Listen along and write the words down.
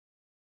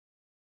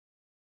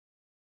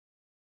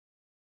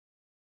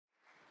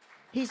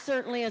He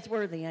certainly is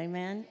worthy.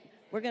 Amen.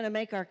 We're going to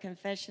make our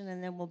confession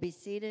and then we'll be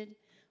seated.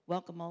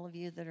 Welcome all of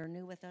you that are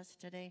new with us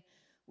today.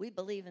 We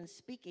believe in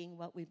speaking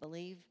what we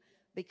believe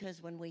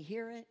because when we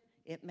hear it,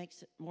 it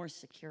makes it more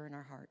secure in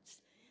our hearts.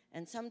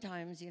 And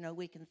sometimes,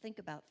 we can think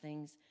about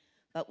things,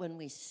 but when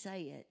we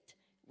say it,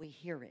 we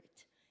hear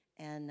it.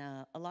 And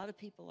a lot of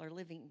people are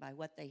living by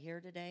what they hear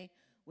today.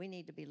 We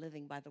need to be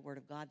living by the word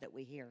of God that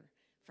we hear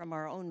from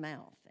our own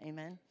mouth.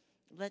 Amen.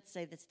 Let's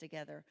say this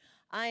together.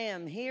 I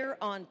am here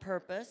on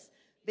purpose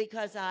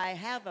because I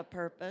have a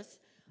purpose.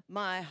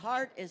 My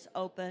heart is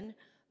open.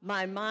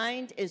 My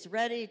mind is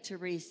ready to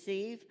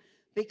receive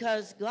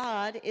because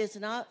God is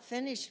not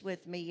finished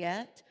with me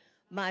yet.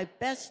 My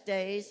best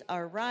days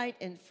are right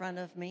in front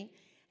of me,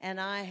 and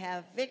I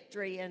have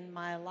victory in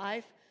my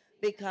life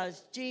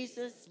because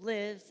Jesus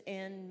lives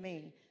in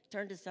me.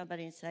 Turn to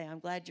somebody and say, I'm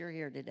glad you're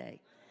here today.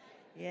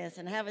 Yes,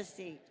 and have a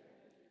seat.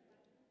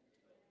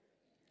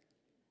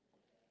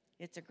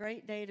 It's a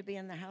great day to be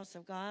in the house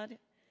of God.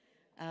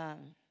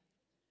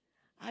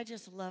 I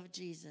just love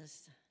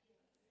Jesus.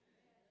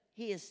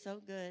 He is so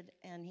good,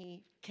 and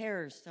he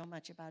cares so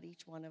much about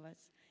each one of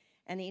us,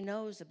 and he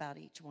knows about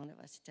each one of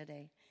us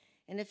today.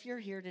 And if you're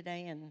here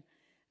today and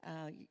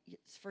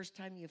it's the first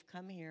time you've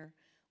come here,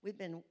 we've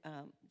been,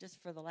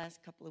 just for the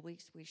last couple of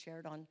weeks, we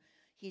shared on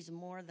he's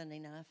more than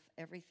enough.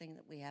 Everything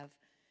that we have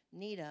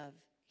need of,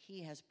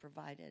 he has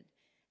provided,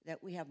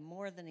 that we have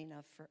more than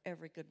enough for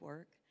every good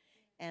work.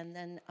 And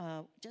then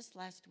just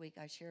last week,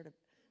 I shared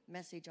a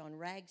message on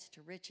rags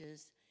to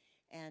riches,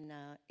 and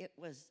it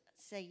was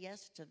say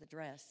yes to the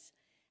dress.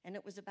 And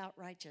it was about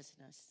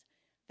righteousness,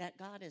 that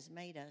God has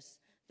made us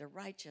the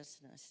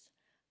righteousness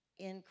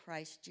in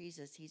Christ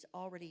Jesus. He's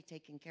already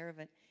taken care of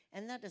it.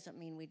 And that doesn't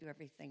mean we do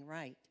everything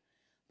right,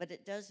 but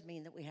it does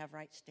mean that we have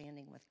right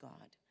standing with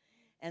God.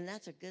 And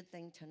that's a good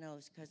thing to know,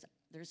 because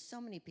there's so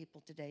many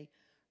people today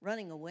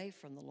running away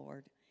from the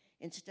Lord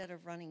instead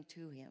of running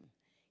to him.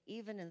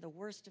 Even in the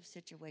worst of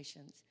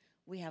situations,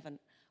 we have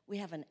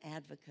an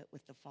advocate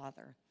with the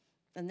Father,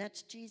 and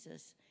that's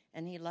Jesus,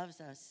 and he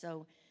loves us.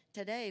 So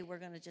today we're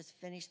going to just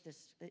finish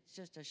this. It's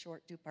just a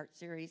short 2-part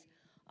series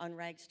on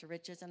rags to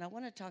riches, and I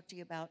want to talk to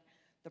you about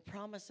the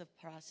promise of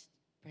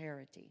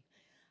prosperity.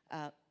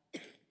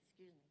 Excuse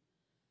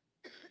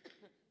me.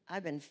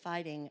 I've been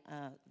fighting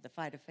the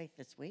fight of faith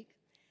this week,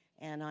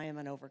 and I am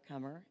an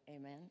overcomer.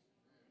 Amen.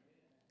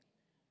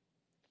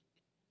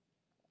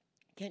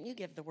 Can you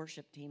give the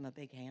worship team a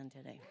big hand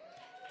today?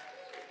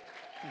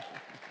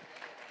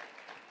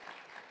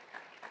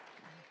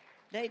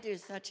 They do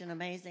such an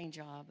amazing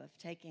job of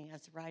taking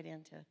us right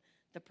into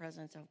the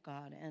presence of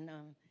God. And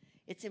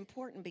it's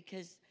important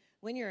because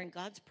when you're in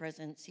God's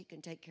presence, he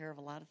can take care of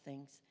a lot of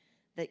things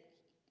that,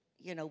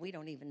 we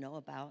don't even know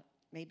about,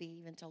 maybe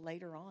even till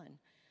later on.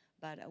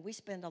 But we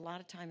spend a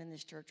lot of time in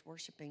this church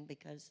worshiping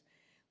because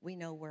we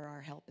know where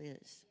our help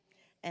is.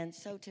 And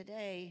so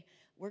today,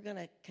 we're going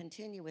to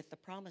continue with the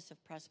promise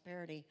of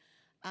prosperity.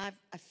 I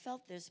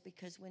felt this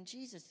because when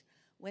Jesus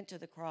went to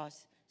the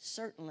cross,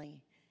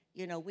 certainly,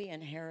 we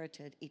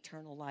inherited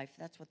eternal life.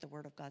 That's what the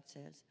Word of God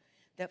says,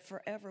 that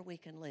forever we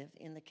can live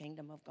in the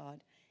kingdom of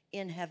God,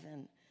 in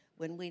heaven,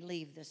 when we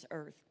leave this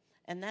earth.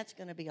 And that's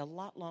going to be a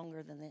lot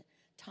longer than the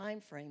time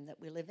frame that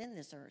we live in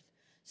this earth.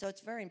 So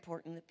it's very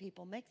important that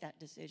people make that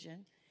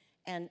decision.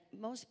 And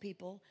most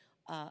people,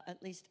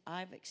 at least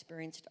I've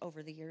experienced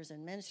over the years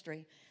in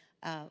ministry,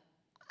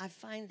 I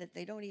find that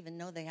they don't even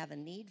know they have a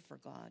need for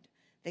God.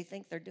 They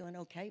think they're doing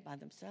okay by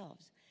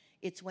themselves.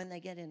 It's when they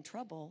get in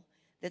trouble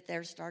that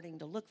they're starting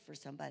to look for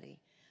somebody.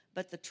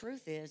 But the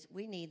truth is,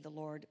 we need the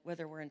Lord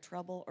whether we're in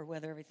trouble or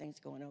whether everything's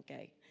going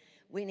okay.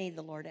 We need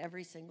the Lord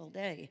every single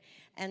day.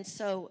 And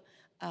so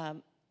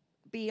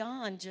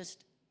beyond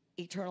just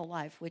eternal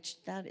life,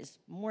 which that is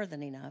more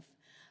than enough,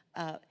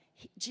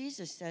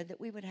 Jesus said that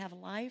we would have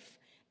life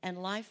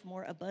and life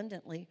more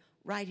abundantly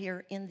right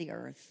here in the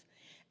earth.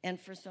 And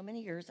for so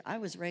many years, I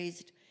was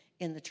raised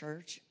in the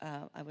church.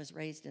 I was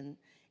raised in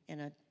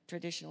a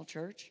traditional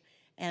church,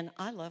 and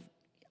I loved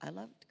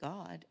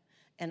God,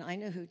 and I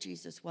knew who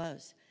Jesus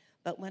was.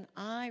 But when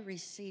I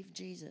received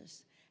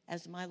Jesus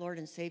as my Lord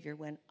and Savior,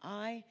 when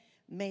I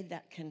made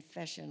that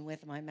confession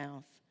with my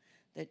mouth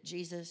that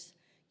Jesus,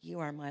 you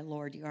are my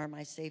Lord, you are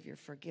my Savior,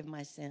 forgive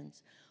my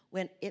sins,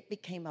 when it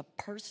became a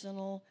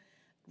personal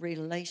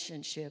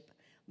relationship,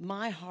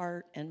 my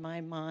heart and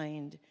my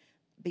mind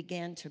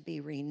began to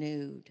be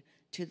renewed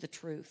to the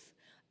truth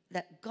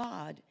that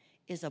God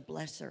is a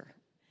blesser.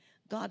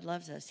 God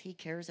loves us. He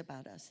cares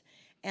about us.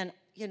 And,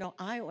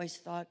 I always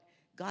thought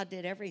God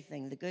did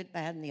everything, the good,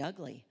 bad, and the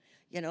ugly.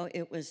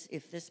 It was,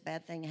 if this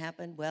bad thing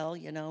happened, well,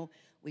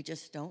 we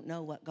just don't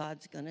know what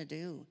God's going to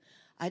do.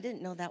 I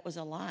didn't know that was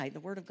a lie. The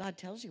Word of God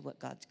tells you what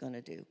God's going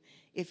to do.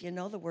 If you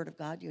know the Word of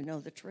God, you know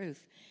the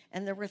truth.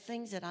 And there were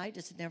things that I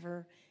just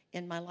never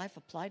in my life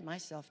applied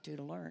myself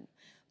to learn.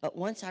 But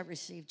once I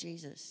received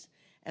Jesus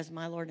as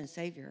my Lord and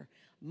Savior,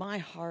 my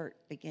heart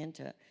began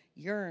to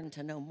yearn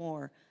to know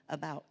more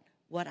about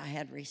what I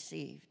had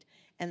received.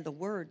 And the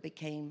Word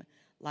became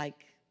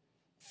like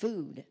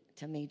food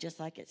to me, just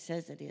like it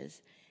says it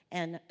is.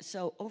 And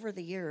so over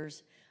the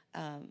years,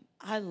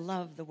 I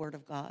love the Word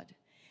of God.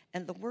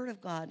 And the Word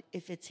of God,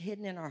 if it's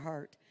hidden in our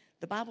heart,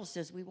 the Bible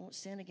says we won't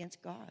sin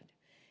against God.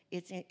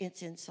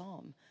 It's in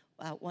Psalm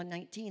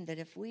 119 that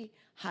if we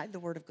hide the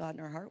Word of God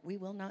in our heart, we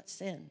will not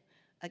sin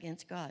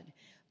against God.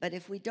 But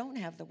if we don't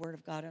have the Word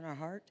of God in our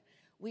heart,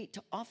 we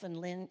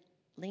often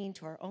lean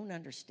to our own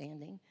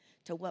understanding,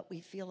 to what we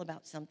feel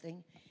about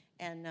something.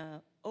 And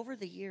over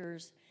the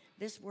years,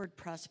 this word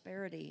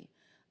prosperity,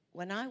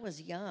 when I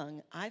was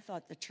young, I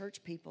thought the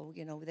church people,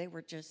 they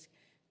were just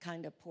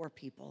kind of poor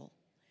people.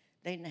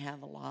 They didn't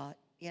have a lot,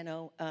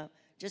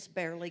 just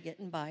barely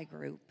getting by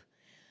group.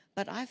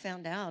 But I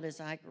found out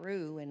as I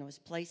grew and was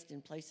placed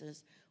in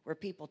places where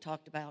people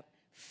talked about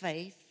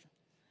faith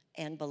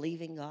and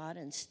believing God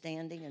and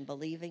standing and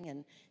believing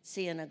and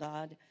seeing a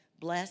God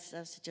bless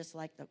us, just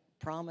like the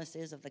promise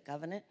is of the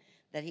covenant,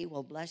 that he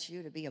will bless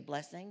you to be a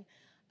blessing.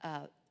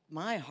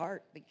 My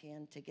heart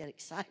began to get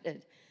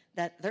excited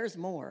that there's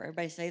more.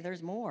 Everybody say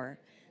there's more.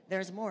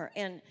 There's more.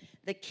 And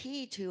the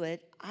key to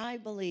it, I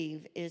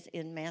believe, is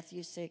in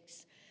Matthew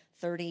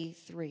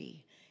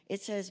 6:33.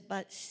 It says,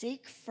 but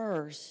seek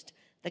first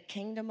the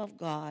kingdom of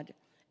God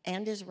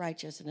and his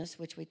righteousness,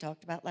 which we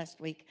talked about last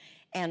week,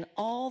 and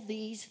all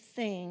these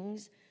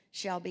things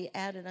shall be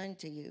added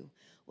unto you.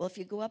 Well, if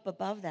you go up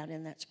above that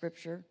in that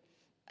scripture,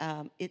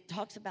 it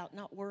talks about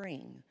not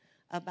worrying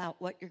about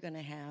what you're going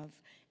to have,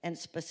 and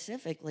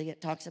specifically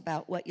it talks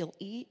about what you'll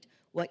eat,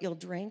 what you'll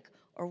drink,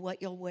 or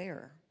what you'll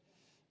wear.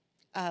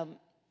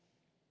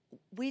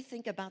 We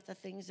think about the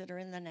things that are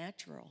in the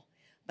natural,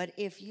 but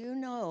if you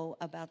know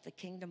about the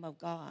kingdom of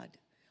God,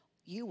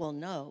 you will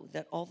know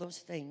that all those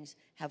things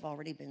have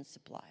already been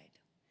supplied.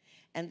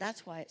 And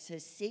that's why it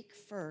says, seek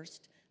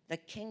first the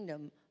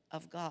kingdom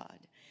of God.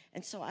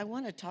 And so I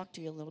want to talk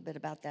to you a little bit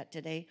about that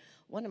today.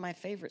 One of my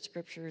favorite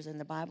scriptures in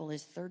the Bible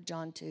is 3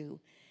 John 2,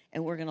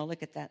 and we're going to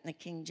look at that in the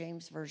King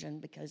James Version,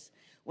 because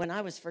when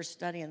I was first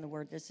studying the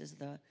Word, this is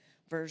the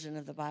version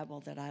of the Bible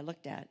that I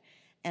looked at.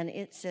 And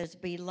it says,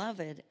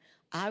 beloved,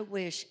 I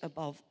wish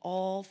above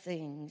all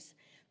things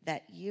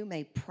that you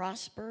may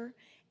prosper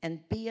and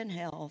be in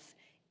health,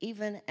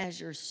 even as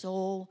your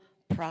soul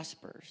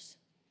prospers.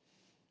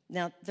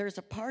 Now, there's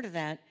a part of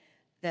that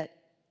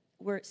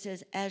where it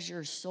says, as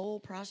your soul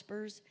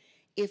prospers.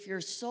 If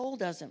your soul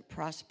doesn't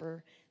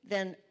prosper,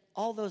 then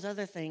all those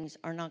other things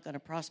are not going to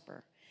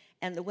prosper.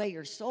 And the way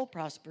your soul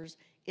prospers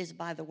is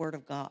by the Word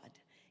of God.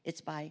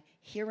 It's by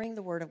hearing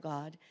the Word of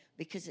God,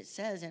 because it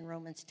says in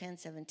Romans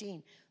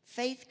 10:17,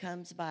 faith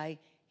comes by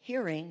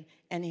hearing,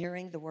 and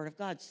hearing the Word of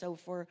God. So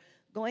if we're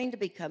going to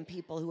become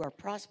people who are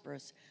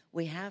prosperous,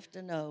 we have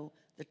to know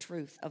the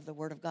truth of the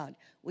Word of God.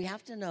 We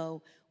have to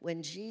know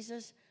when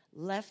Jesus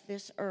left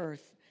this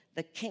earth,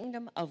 the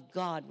kingdom of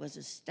God was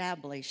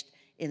established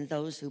in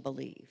those who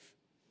believe.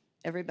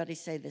 Everybody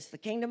say this. The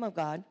kingdom of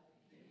God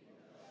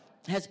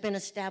has been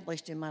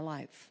established in my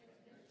life.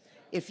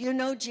 If you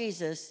know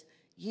Jesus,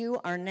 you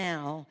are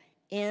now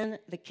in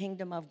the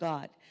kingdom of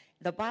God.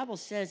 The Bible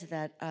says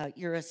that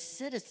you're a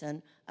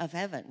citizen of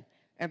heaven.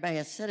 Everybody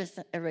a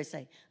citizen? Everybody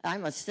say,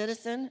 I'm a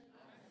citizen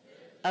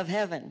of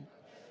heaven.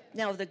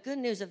 Now, the good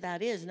news of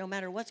that is no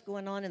matter what's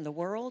going on in the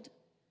world,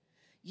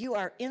 you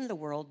are in the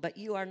world, but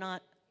you are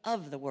not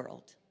of the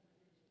world.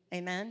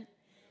 Amen?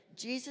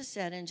 Jesus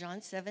said in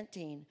John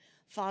 17,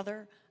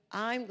 Father,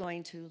 I'm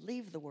going to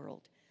leave the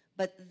world,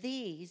 but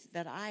these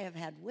that I have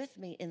had with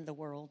me in the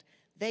world,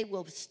 they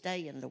will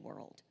stay in the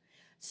world.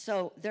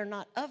 So they're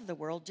not of the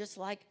world, just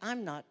like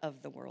I'm not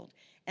of the world.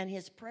 And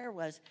his prayer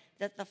was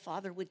that the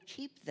Father would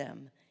keep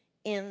them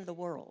in the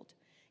world.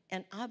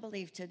 And I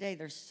believe today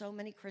there's so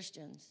many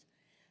Christians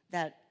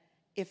that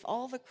if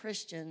all the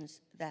Christians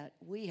that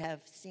we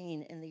have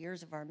seen in the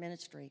years of our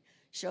ministry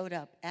showed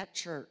up at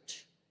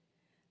church,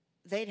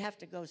 they'd have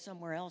to go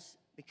somewhere else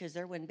because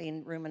there wouldn't be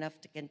room enough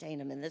to contain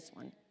them in this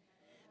one.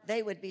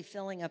 They would be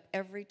filling up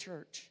every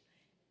church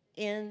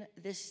in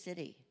this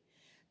city.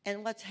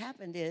 And what's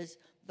happened is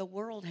the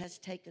world has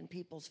taken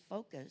people's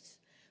focus,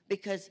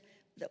 because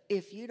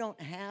if you don't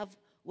have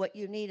what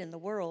you need in the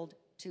world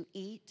to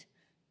eat,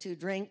 to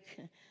drink,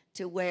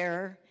 to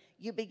wear,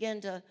 you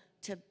begin to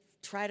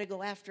try to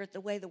go after it the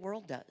way the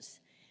world does.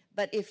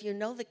 But if you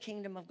know the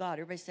kingdom of God,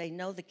 everybody say,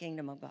 know the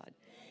kingdom of God.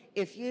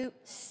 If you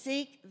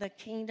seek the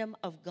kingdom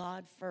of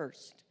God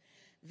first,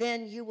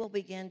 then you will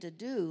begin to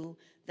do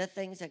the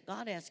things that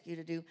God asks you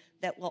to do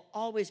that will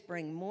always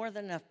bring more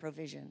than enough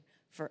provision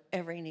for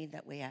every need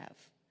that we have.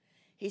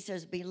 He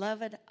says,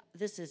 beloved,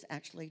 this is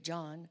actually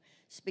John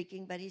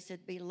speaking, but he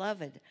said,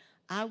 beloved,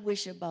 I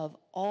wish above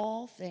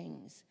all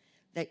things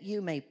that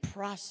you may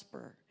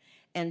prosper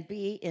and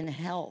be in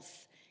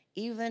health,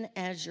 even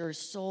as your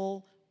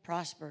soul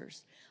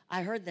prospers.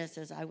 I heard this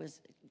as I was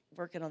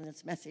working on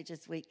this message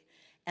this week,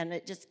 and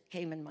it just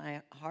came in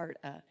my heart.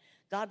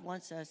 God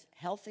wants us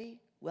healthy,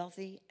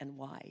 wealthy, and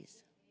wise.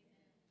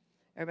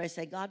 Everybody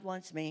say, God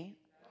wants me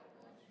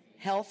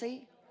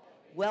healthy,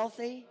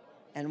 wealthy,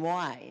 and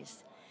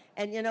wise.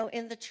 And you know,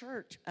 in the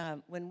church,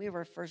 when we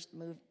were first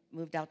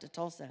moved out to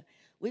Tulsa,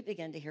 we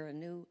began to hear a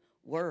new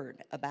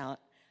word about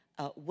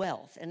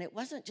wealth. And it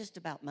wasn't just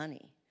about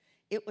money.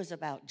 It was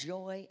about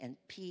joy and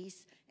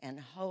peace and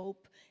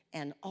hope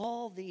and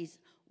all these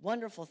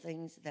wonderful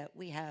things that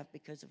we have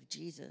because of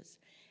Jesus.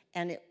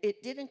 And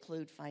it did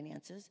include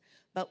finances,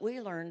 but we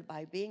learned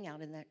by being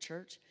out in that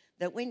church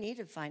that we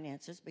needed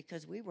finances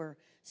because we were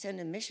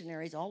sending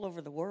missionaries all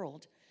over the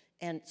world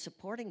and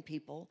supporting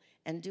people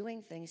and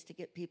doing things to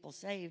get people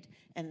saved.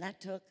 And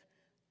that took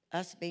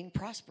us being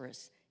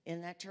prosperous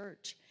in that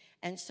church.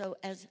 And so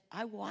as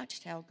I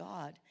watched how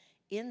God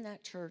in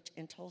that church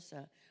in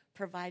Tulsa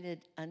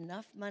provided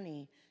enough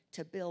money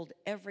to build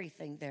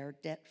everything there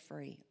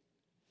debt-free.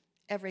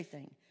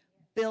 Everything.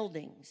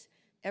 Buildings.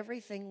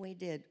 Everything we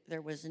did,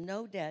 there was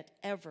no debt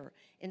ever.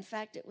 In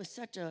fact, it was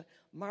such a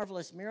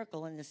marvelous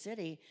miracle in the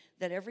city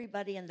that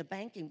everybody in the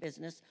banking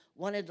business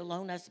wanted to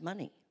loan us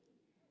money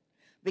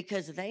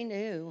because they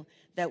knew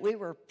that we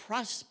were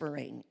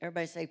prospering.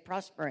 Everybody say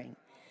prospering.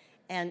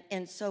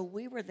 And so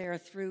we were there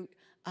through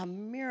a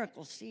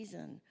miracle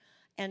season.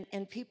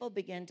 And people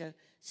began to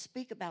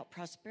speak about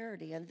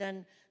prosperity. And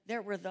then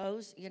there were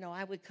those,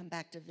 I would come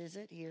back to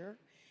visit here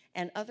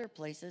and other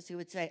places who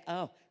would say,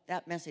 oh,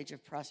 that message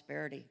of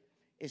prosperity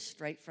is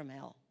straight from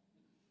hell.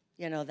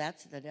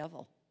 That's the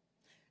devil.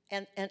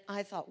 And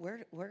I thought,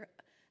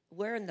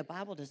 where in the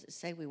Bible does it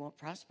say we won't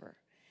prosper?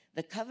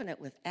 The covenant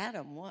with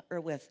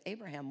with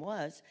Abraham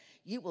was,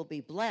 you will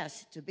be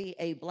blessed to be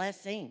a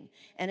blessing.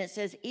 And it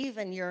says,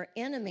 even your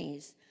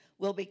enemies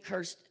will be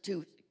cursed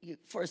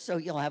so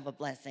you'll have a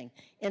blessing.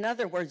 In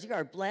other words, you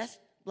are blessed,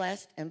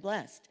 blessed, and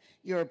blessed.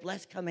 You are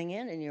blessed coming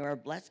in and you are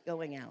blessed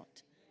going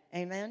out.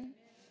 Amen?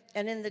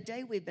 And in the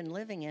day we've been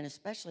living in,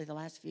 especially the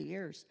last few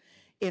years,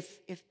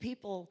 if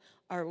people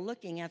are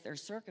looking at their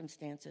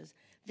circumstances,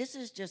 this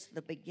is just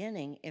the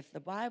beginning. If the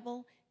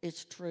Bible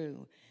is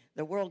true,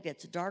 the world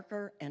gets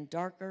darker and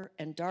darker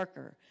and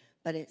darker.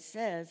 But it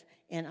says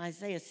in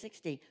Isaiah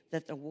 60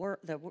 that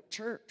the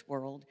church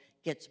world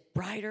gets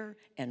brighter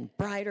and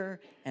brighter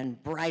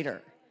and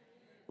brighter.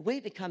 We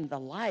become the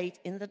light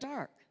in the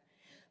dark.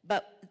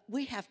 But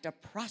we have to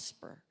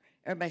prosper.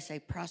 Everybody say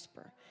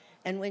prosper.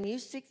 And when you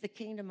seek the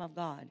kingdom of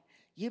God,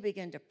 you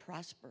begin to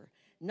prosper.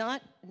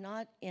 Not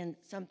in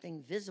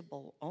something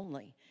visible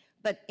only,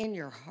 but in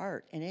your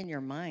heart and in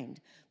your mind,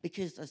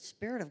 because the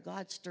Spirit of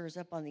God stirs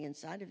up on the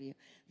inside of you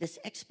this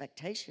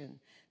expectation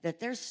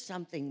that there's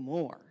something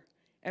more.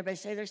 Everybody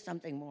say there's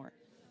something more.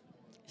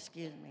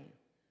 Excuse me.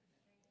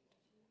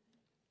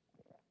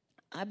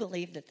 I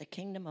believe that the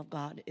kingdom of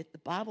God, the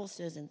Bible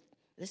says, and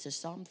this is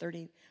Psalm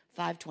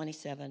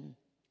 35:27,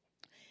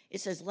 it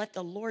says, let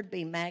the Lord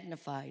be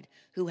magnified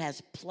who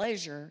has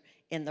pleasure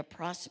in the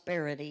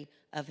prosperity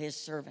of his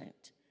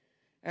servant.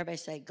 Everybody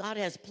say, God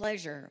has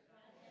pleasure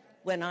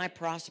when I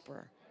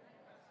prosper.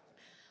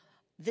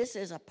 This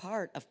is a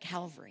part of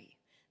Calvary.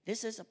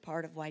 This is a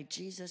part of why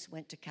Jesus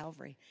went to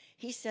Calvary.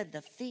 He said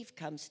the thief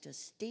comes to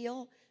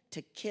steal,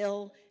 to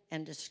kill,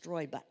 and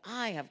destroy, but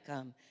I have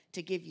come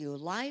to give you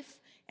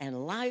life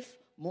and life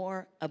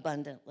more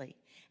abundantly.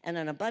 And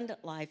an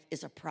abundant life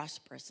is a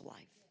prosperous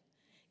life.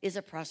 Is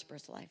a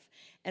prosperous life.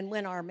 And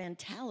when our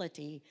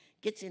mentality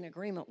gets in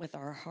agreement with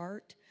our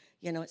heart,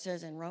 it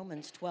says in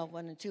Romans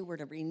 12:1-2, we're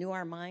to renew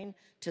our mind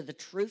to the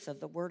truth of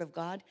the Word of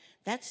God.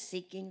 That's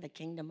seeking the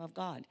kingdom of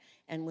God.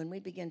 And when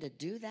we begin to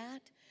do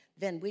that,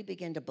 then we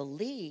begin to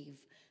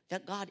believe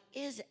that God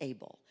is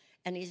able.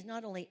 And he's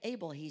not only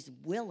able, he's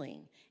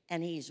willing,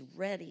 and he's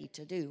ready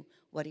to do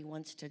what he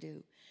wants to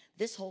do.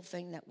 This whole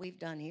thing that we've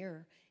done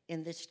here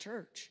in this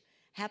church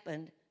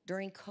happened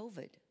during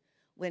COVID,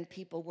 when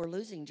people were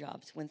losing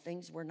jobs, when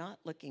things were not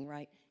looking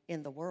right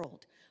in the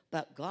world.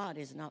 But God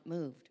is not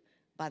moved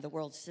by the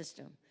world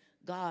system.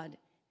 God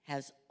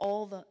has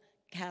all the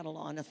cattle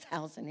on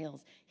 1,000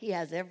 hills. He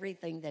has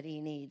everything that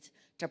he needs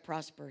to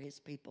prosper his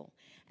people.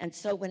 And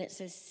so when it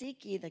says,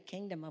 seek ye the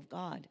kingdom of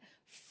God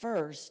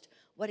first,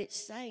 what it's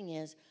saying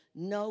is,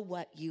 know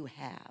what you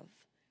have.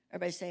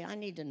 Everybody say, I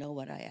need to know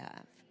what I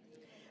have.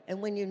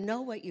 And when you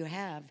know what you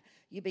have,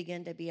 you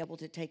begin to be able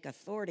to take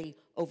authority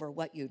over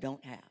what you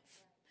don't have.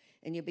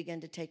 And you begin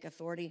to take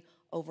authority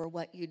over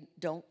what you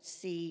don't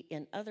see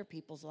in other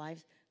people's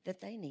lives that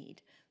they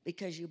need,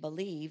 because you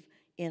believe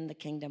in the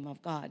kingdom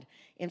of God.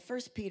 In 1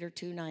 Peter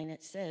 2:9,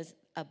 it says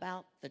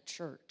about the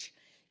church,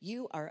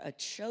 you are a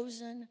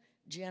chosen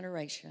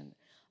generation,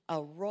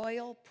 a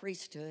royal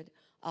priesthood,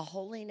 a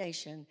holy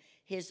nation,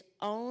 his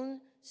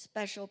own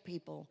special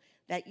people,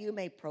 that you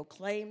may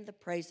proclaim the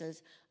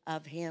praises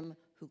of him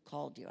who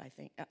called you,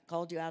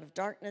 called you out of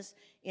darkness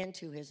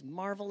into his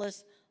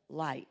marvelous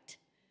light.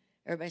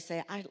 Everybody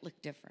say, I look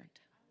different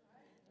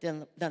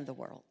than the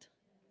world.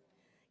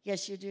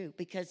 Yes, you do,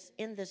 because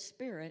in the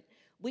spirit,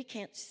 we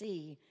can't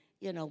see,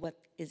 what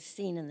is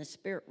seen in the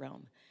spirit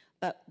realm,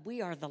 but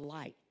we are the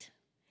light.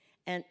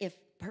 And if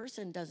a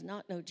person does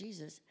not know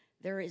Jesus,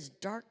 there is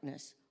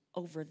darkness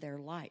over their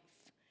life.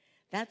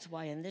 That's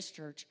why in this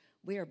church,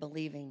 we are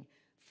believing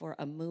for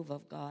a move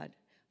of God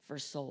for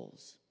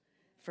souls,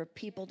 for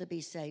people to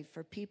be saved,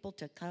 for people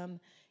to come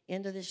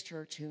into this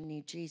church who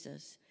need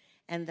Jesus,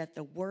 and that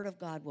the word of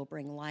God will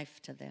bring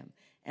life to them,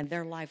 and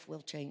their life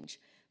will change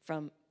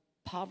from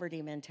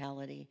poverty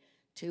mentality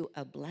to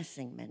a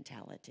blessing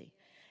mentality.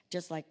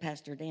 Just like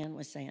Pastor Dan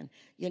was saying,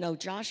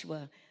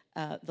 Joshua,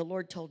 the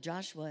Lord told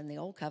Joshua in the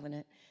Old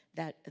Covenant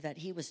that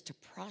he was to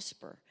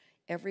prosper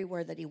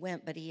everywhere that he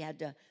went, but he had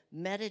to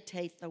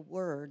meditate the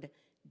word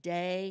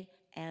day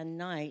and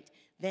night.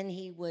 Then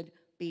he would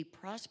be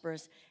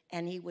prosperous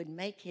and he would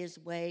make his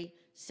way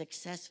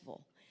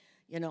successful.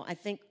 I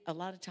think a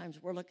lot of times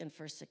we're looking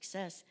for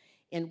success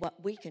in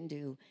what we can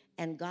do,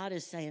 and God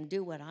is saying,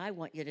 do what I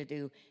want you to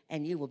do,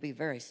 and you will be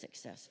very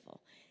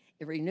successful.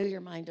 Renew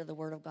your mind to the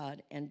Word of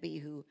God and be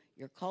who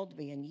you're called to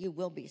be, and you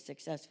will be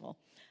successful.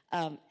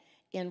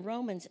 In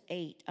Romans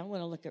 8, I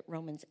want to look at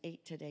Romans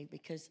 8 today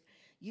because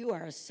you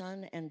are a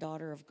son and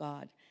daughter of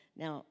God.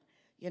 Now,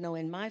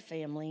 in my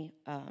family,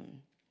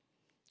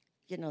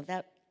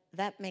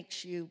 that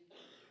makes you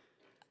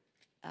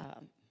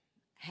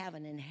have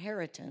an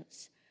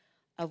inheritance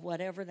of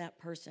whatever that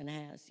person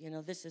has.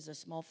 This is a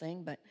small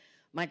thing, but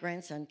my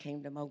grandson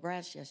came to mow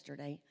grass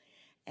yesterday,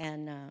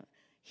 and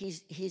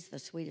he's the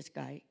sweetest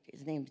guy.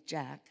 His name's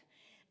Jack,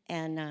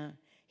 and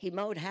he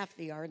mowed half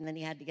the yard, and then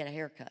he had to get a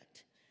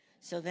haircut.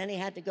 So then he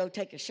had to go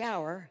take a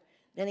shower,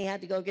 then he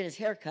had to go get his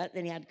haircut,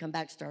 then he had to come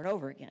back, start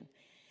over again.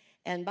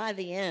 And by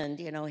the end,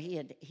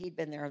 he'd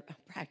been there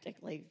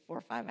practically 4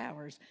 or 5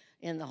 hours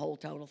in the whole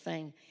total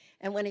thing.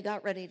 And when he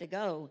got ready to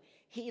go,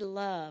 he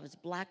loves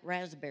black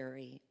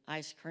raspberry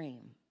ice cream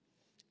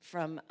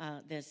from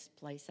this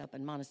place up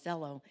in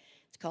Monticello.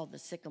 It's called the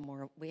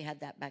Sycamore. We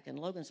had that back in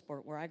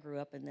Logansport where I grew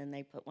up, and then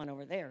they put one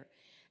over there.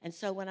 And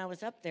so when I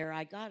was up there,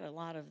 I got a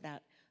lot of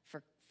that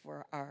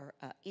for our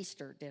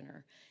Easter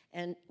dinner.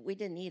 And we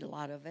didn't eat a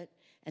lot of it.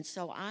 And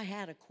so I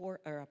had a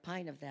quart or a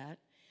pint of that.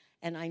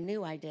 And I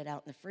knew I did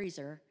out in the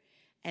freezer.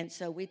 And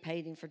so we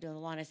paid him for doing the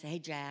lawn. I said, hey,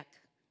 Jack,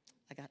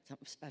 I got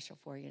something special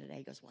for you today.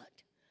 He goes, what?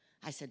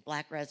 I said,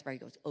 black raspberry. He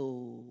goes,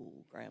 oh,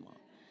 Grandma.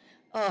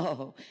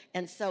 Oh.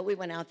 And so we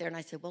went out there, and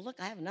I said, well, look,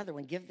 I have another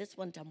one. Give this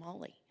one to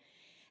Molly.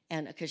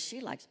 And because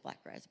she likes black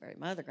raspberry,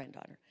 my other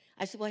granddaughter.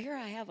 I said, well, here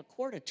I have a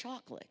quart of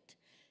chocolate.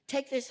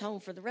 Take this home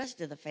for the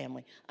rest of the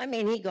family.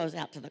 He goes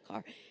out to the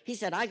car. He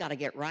said, I got to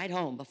get right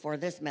home before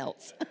this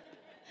melts.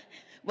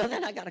 Well,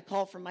 then I got a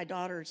call from my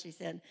daughter. She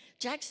said,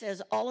 Jack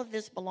says all of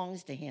this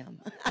belongs to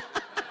him.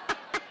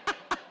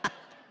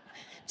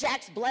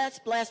 Jack's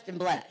blessed, and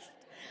blessed.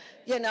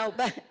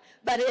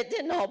 But it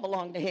didn't all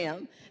belong to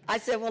him. I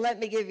said, well, let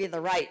me give you the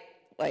right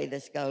way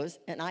this goes.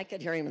 And I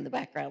could hear him in the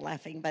background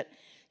laughing. But,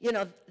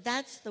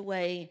 that's the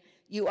way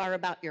you are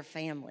about your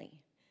family.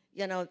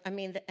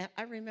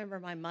 I remember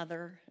my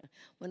mother,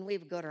 when we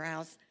would go to her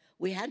house,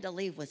 we had to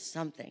leave with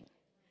something.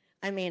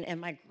 And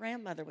my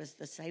grandmother was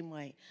the same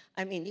way.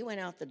 You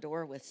went out the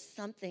door with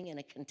something in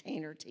a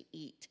container to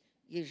eat,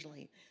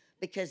 usually,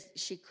 because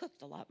she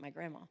cooked a lot, my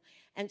grandma.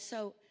 And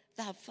so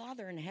the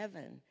Father in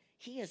heaven,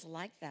 he is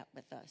like that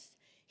with us.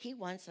 He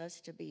wants us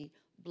to be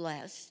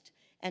blessed,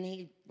 and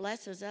he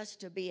blesses us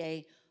to be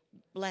a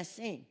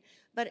blessing.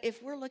 But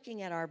if we're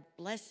looking at our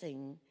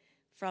blessing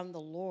from the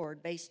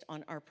Lord based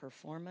on our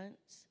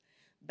performance,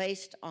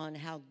 based on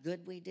how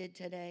good we did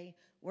today,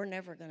 we're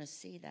never going to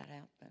see that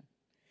happen.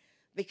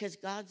 Because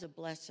God's a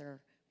blesser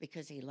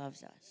because he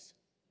loves us.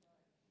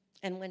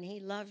 And when he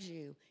loves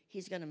you,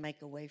 he's going to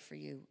make a way for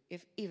you,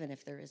 even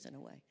if there isn't a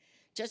way.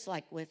 Just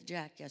like with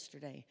Jack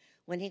yesterday,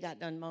 when he got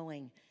done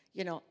mowing,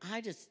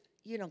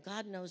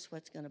 God knows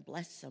what's going to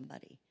bless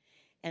somebody.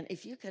 And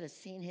if you could have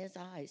seen his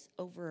eyes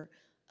over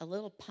a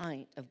little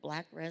pint of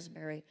black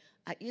raspberry,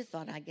 you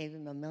thought I gave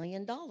him $1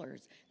 million.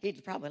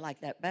 He'd probably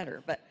like that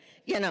better, but,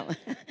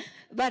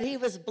 but he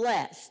was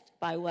blessed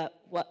by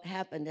what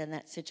happened in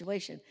that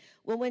situation.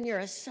 Well, when you're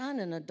a son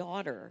and a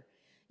daughter,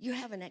 you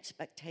have an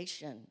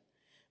expectation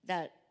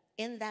that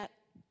in that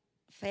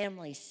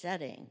family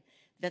setting,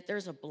 that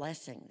there's a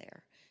blessing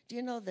there. Do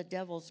you know the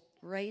devil's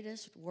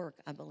greatest work,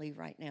 I believe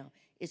right now,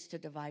 is to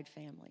divide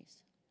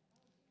families?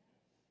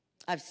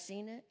 I've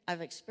seen it.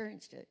 I've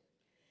experienced it.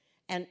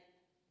 And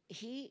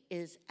he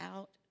is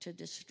out to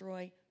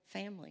destroy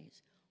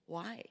families.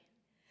 Why?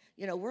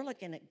 We're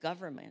looking at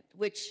government,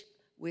 which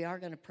we are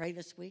going to pray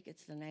this week.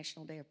 It's the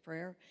National Day of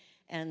Prayer.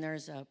 And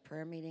there's a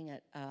prayer meeting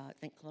at, I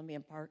think,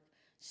 Columbian Park,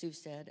 Sue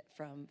said,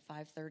 from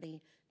 5:30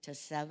 to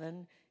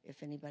 7,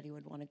 if anybody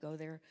would want to go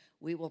there.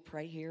 We will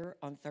pray here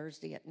on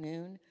Thursday at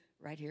noon,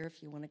 right here,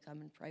 if you want to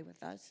come and pray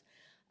with us.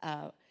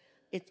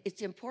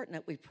 It's important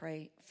that we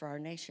pray for our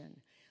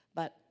nation.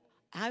 But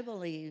I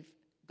believe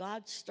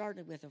God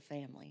started with a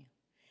family.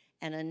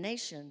 And a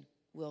nation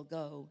will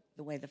go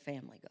the way the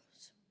family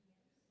goes.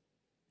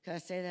 Can I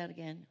say that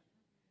again?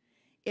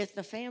 If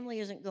the family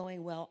isn't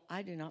going well,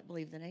 I do not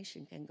believe the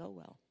nation can go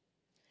well.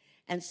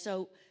 And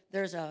so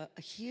there's a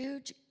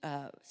huge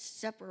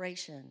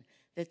separation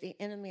that the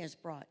enemy has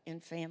brought in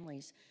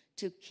families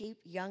to keep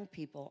young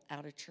people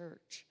out of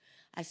church.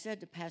 I said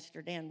to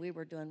Pastor Dan, we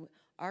were doing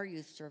our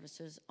youth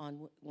services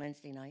on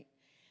Wednesday night.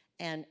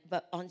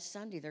 But on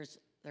Sunday, there's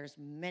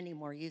many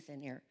more youth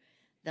in here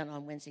than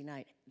on Wednesday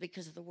night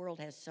because the world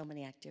has so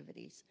many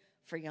activities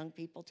for young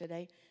people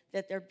today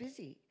that they're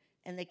busy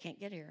and they can't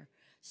get here.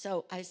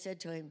 So I said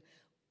to him,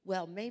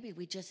 Well, maybe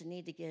we just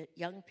need to get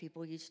young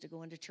people used to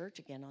going to church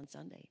again on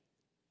Sunday.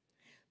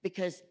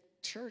 Because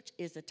church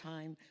is a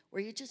time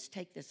where you just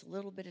take this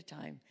little bit of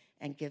time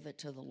and give it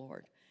to the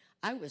Lord.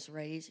 I was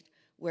raised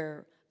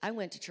where I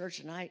went to church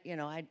and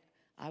I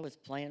was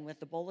playing with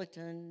the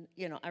bulletin.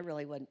 I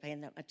really wasn't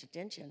paying that much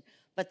attention,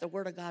 but the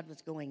Word of God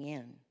was going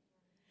in.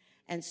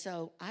 And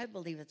so I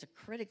believe it's a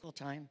critical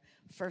time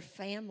for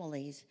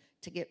families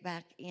to get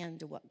back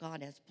into what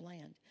God has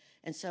planned.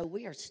 And so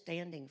we are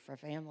standing for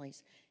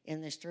families in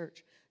this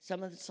church.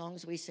 Some of the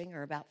songs we sing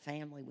are about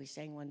family. We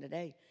sang one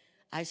today.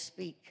 I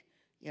speak,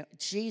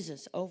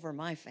 Jesus over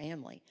my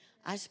family.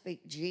 I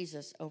speak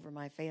Jesus over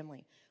my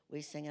family.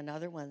 We sing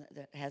another one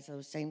that has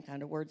those same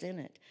kind of words in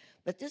it.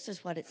 But this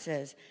is what it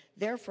says.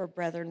 Therefore,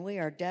 brethren, we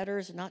are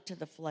debtors not to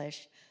the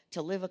flesh,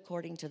 to live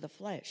according to the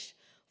flesh.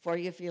 For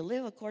if you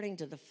live according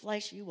to the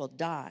flesh, you will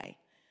die.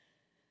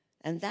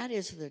 And that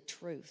is the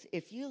truth.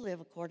 If you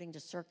live according to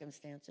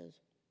circumstances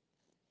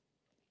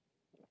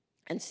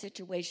and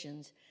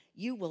situations,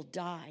 you will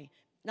die,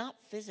 not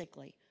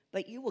physically,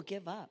 but you will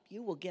give up.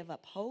 You will give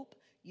up hope.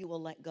 You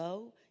will let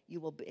go. You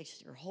will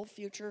base your whole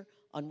future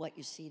on what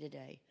you see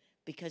today.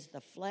 Because the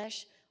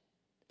flesh,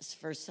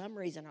 for some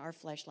reason, our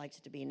flesh likes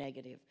to be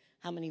negative.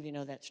 How many of you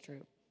know that's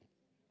true?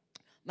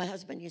 My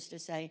husband used to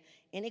say,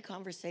 any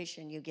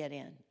conversation you get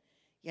in,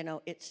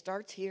 it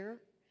starts here,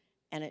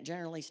 and it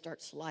generally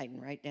starts sliding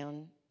right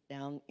down.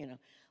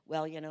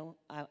 Well,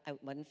 I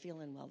wasn't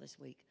feeling well this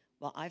week.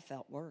 Well, I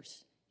felt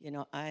worse.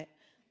 I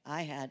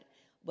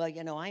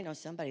know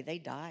somebody, they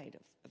died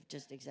of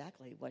just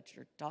exactly what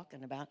you're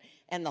talking about,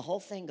 and the whole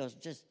thing goes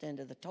just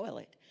into the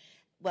toilet.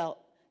 Well,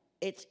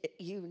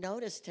 you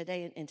notice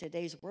today, in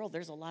today's world,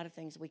 there's a lot of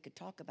things we could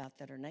talk about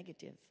that are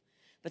negative.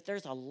 But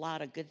there's a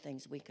lot of good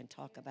things we can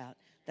talk about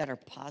that are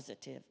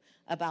positive,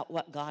 about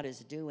what God is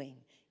doing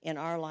in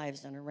our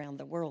lives and around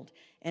the world.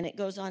 And it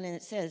goes on and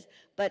it says,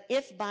 but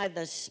if by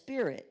the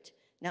Spirit,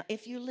 now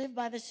if you live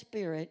by the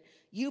Spirit,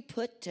 you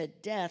put to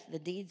death the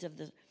deeds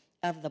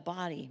of the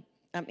body.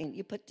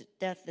 You put to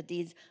death the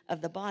deeds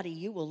of the body,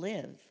 you will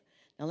live.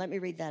 Now let me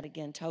read that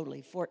again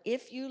totally. For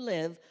if you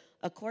live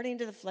according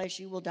to the flesh,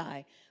 you will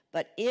die.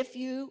 But if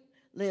you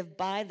live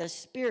by the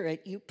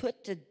Spirit, you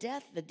put to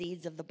death the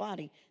deeds of the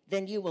body,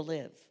 then you will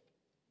live.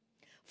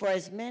 For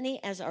as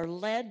many as are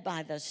led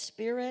by the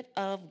Spirit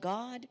of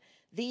God,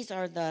 these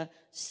are the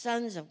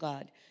sons of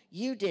God.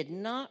 You did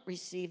not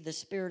receive the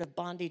spirit of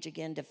bondage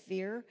again to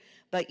fear,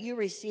 but you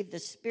received the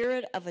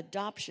spirit of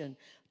adoption,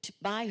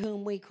 by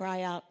whom we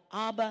cry out,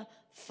 Abba,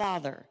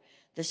 Father.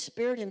 The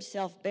Spirit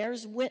himself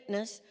bears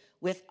witness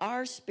with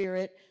our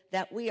spirit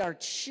that we are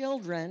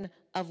children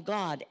of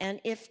God. And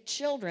if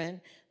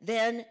children,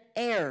 then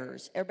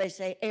heirs. Everybody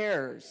say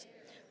heirs.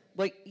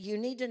 Well, you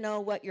need to know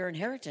what your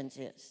inheritance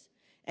is.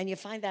 And you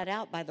find that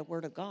out by the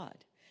Word of God.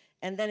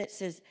 And then it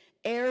says,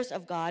 heirs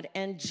of God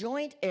and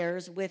joint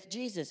heirs with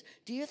Jesus.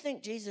 Do you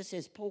think Jesus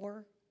is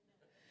poor?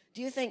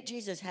 Do you think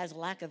Jesus has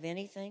lack of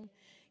anything?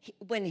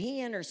 When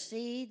he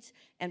intercedes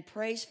and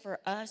prays for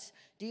us,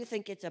 do you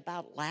think it's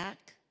about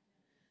lack?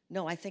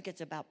 No, I think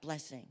it's about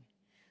blessing.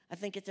 I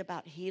think it's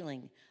about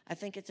healing. I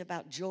think it's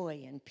about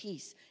joy and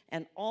peace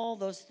and all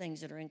those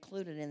things that are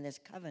included in this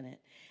covenant.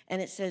 And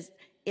it says,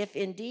 if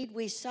indeed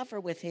we suffer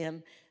with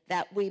him,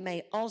 that we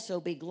may also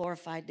be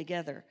glorified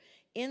together.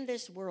 In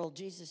this world,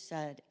 Jesus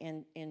said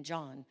in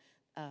John,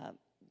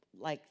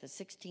 like the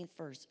 16th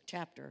verse,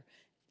 chapter,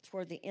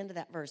 toward the end of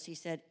that verse, he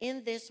said,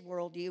 in this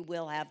world you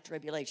will have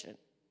tribulation.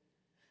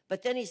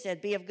 But then he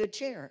said, be of good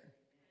cheer,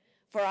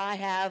 for I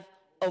have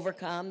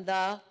overcome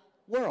the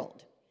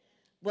world.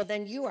 Well,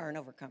 then you are an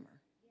overcomer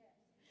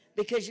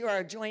because you are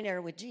a joint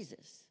heir with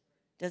Jesus.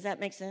 Does that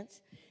make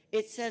sense?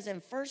 It says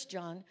in 1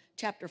 John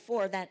chapter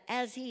 4 that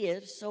as he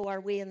is, so are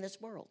we in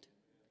this world.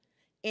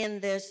 In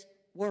this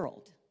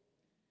world.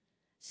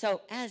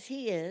 So as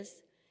he is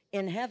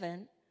in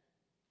heaven,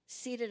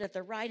 seated at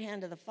the right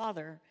hand of the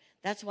Father,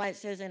 that's why it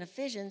says in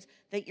Ephesians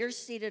that you're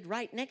seated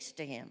right next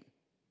to him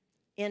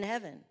in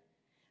heaven,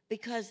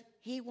 because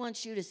he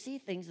wants you to see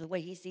things the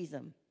way he sees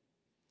them.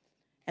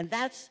 And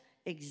that's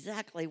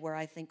exactly where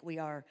I think we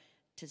are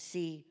to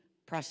see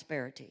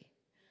prosperity.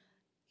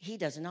 He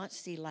does not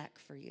see lack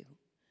for you.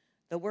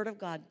 The Word of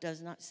God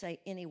does not say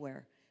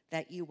anywhere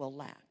that you will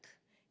lack.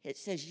 It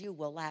says you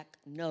will lack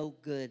no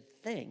good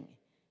thing,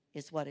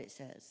 is what it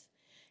says.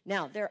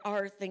 Now, there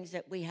are things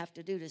that we have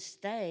to do to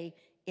stay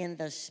in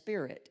the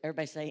Spirit.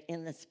 Everybody say,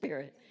 in the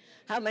Spirit.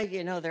 How many of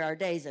you know there are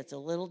days it's a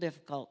little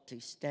difficult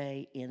to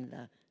stay in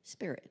the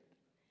Spirit?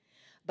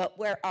 But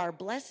where our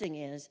blessing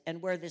is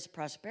and where this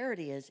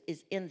prosperity is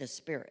in the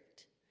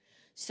Spirit.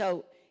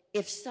 So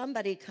if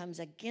somebody comes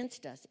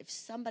against us, if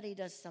somebody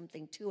does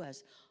something to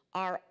us,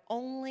 the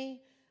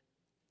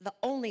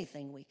only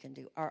thing we can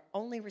do, our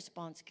only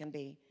response can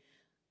be,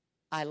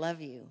 I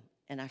love you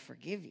and I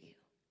forgive you.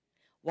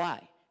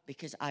 Why?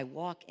 Because I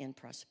walk in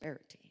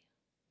prosperity.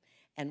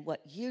 And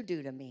what you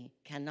do to me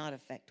cannot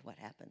affect what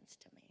happens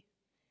to me.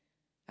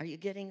 Are you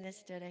getting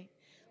this today?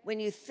 When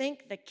you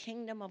think the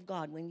kingdom of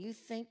God, when you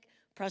think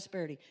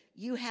prosperity,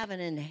 you have an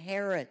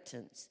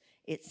inheritance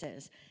it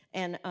says.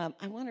 And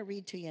I want to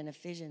read to you in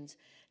Ephesians.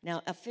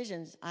 Now,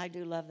 Ephesians, I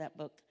do love that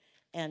book.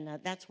 And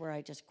that's where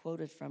I just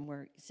quoted from,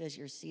 where it says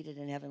you're seated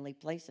in heavenly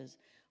places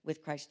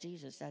with Christ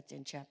Jesus. That's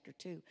in chapter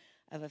 2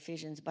 of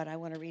Ephesians. But I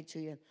want to read to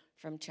you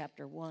from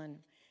chapter 1.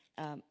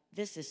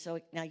 This is so,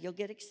 now you'll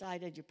get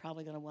excited. You're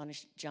probably going to want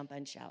to jump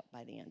and shout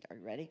by the end. Are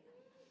you ready?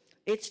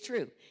 It's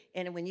true.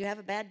 And when you have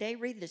a bad day,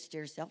 read this to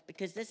yourself,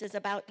 because this is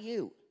about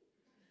you.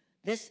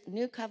 This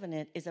new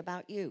covenant is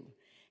about you,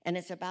 and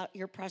it's about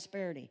your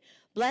prosperity.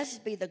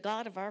 Blessed be the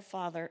God of our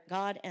Father,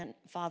 God and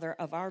Father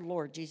of our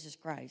Lord Jesus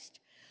Christ,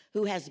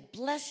 who has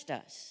blessed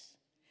us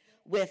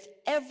with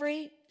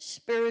every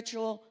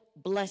spiritual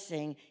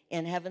blessing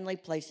in heavenly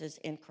places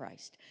in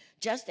Christ,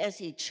 just as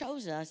he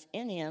chose us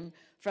in him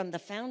from the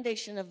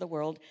foundation of the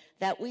world,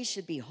 that we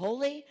should be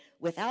holy,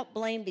 without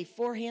blame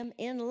before him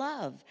in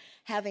love,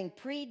 having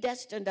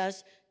predestined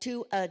us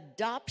to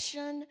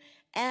adoption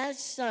as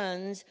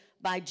sons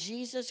by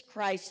Jesus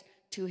Christ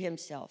to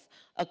himself,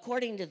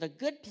 according to the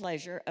good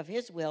pleasure of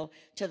his will,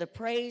 to the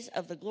praise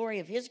of the glory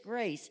of his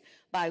grace,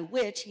 by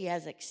which he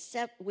has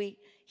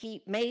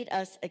he made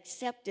us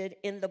accepted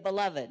in the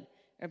beloved.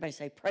 Everybody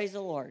say, praise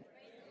the Lord.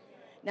 Praise the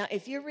Lord. Now,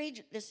 if you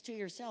read this to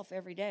yourself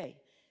every day,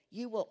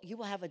 you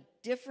will have a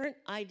different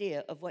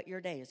idea of what your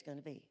day is going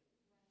to be.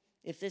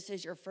 If this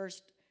is your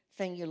first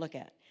thing you look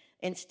at,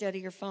 instead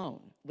of your phone,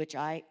 which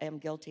I am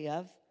guilty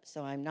of,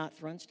 so I'm not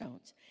throwing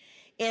stones.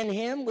 In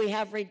him we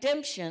have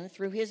redemption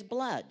through his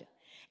blood,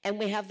 and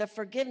we have the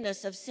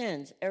forgiveness of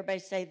sins. Everybody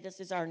say,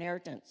 this is our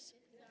inheritance.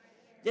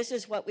 This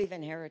is what we've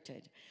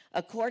inherited,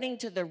 according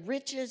to the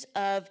riches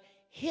of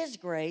his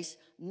grace,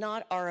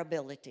 not our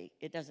ability.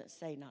 It doesn't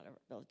say not our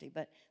ability,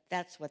 but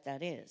that's what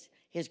that is,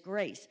 his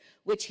grace,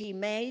 which he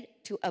made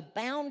to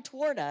abound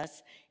toward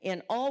us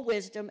in all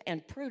wisdom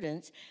and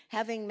prudence,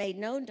 having made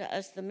known to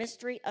us the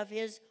mystery of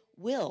his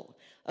will,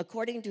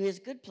 according to his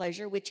good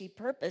pleasure, which he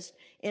purposed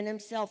in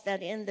himself,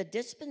 that in the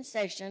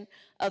dispensation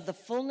of the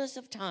fullness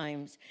of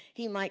times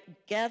he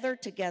might gather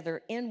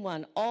together in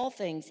one all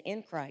things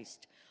in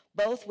Christ,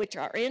 both which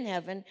are in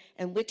heaven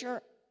and which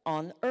are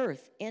on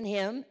earth. In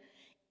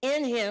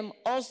him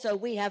also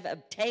we have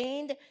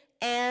obtained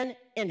an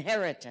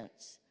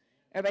inheritance.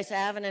 Everybody say, I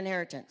have an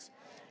inheritance.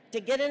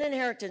 To get an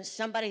inheritance,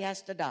 somebody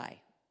has to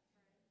die.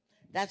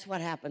 That's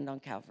what happened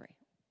on Calvary.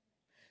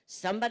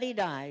 Somebody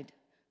died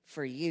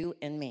for you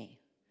and me.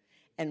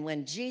 And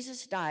when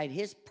Jesus died,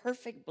 his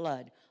perfect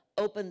blood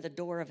opened the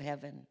door of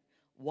heaven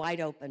wide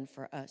open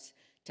for us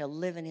to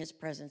live in his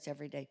presence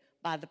every day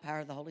by the power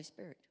of the Holy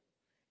Spirit.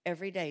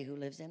 Every day, who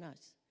lives in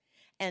us.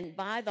 And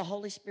by the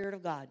Holy Spirit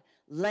of God,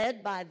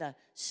 led by the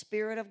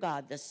Spirit of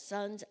God, the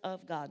sons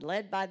of God,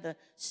 led by the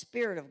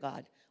Spirit of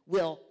God,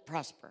 will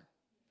prosper.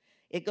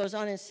 It goes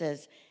on and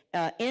says,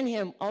 in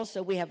him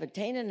also we have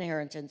obtained an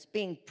inheritance,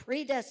 being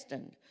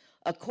predestined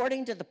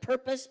according to the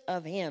purpose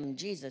of him,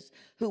 Jesus,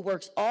 who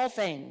works all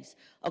things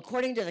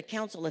according to the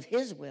counsel of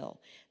his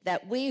will,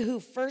 that we who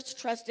first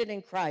trusted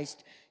in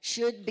Christ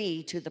should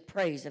be to the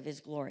praise of his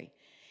glory.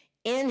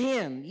 In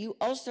him you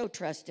also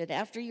trusted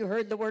after you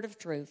heard the word of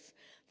truth,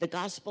 the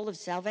gospel of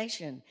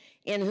salvation,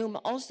 in whom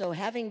also,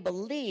 having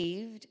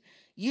believed,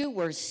 you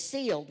were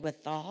sealed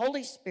with the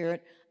Holy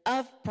Spirit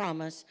of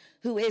promise,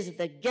 who is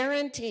the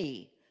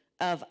guarantee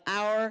of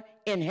our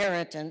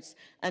inheritance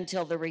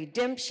until the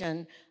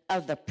redemption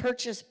of the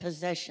purchased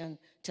possession,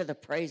 to the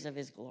praise of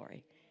his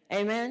glory.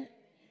 Amen?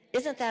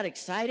 Isn't that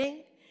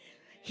exciting?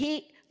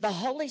 The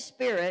Holy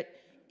Spirit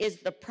is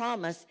the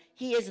promise.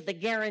 He is the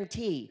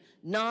guarantee,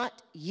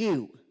 not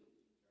you,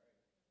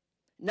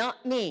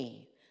 not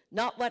me,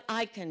 not what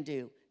I can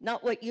do,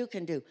 not what you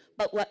can do,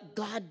 but what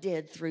God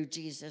did through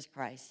Jesus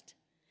Christ.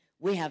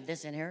 We have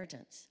this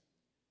inheritance.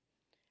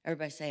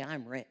 Everybody say,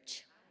 I'm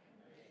rich.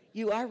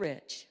 You are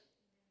rich.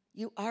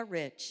 You are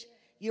rich.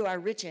 You are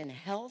rich in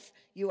health.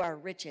 You are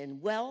rich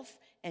in wealth.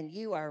 And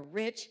you are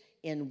rich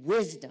in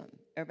wisdom.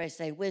 Everybody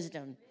say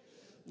wisdom.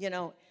 You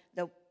know,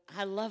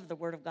 I love the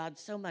Word of God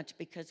so much,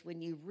 because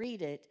when you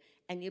read it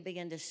and you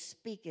begin to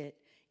speak it,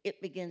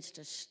 it begins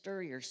to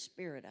stir your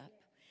spirit up.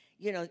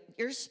 You know,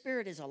 your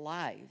spirit is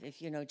alive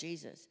if you know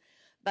Jesus.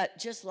 But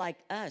just like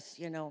us,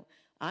 you know,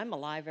 I'm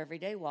alive every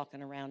day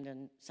walking around,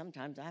 and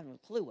sometimes I haven't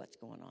a clue what's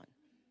going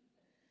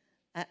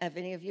on. Have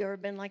any of you ever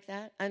been like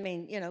that? I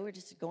mean, you know, we're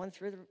just going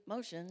through the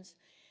motions.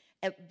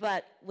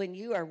 But when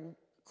you are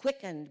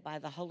quickened by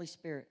the Holy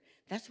Spirit,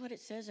 that's what it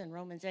says in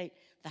Romans 8.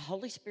 The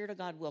Holy Spirit of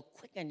God will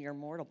quicken your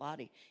mortal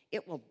body.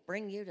 It will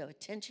bring you to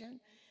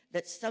attention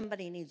that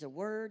somebody needs a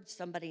word,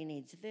 somebody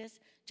needs this,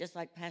 just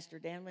like Pastor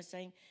Dan was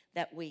saying,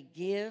 that we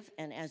give,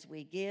 and as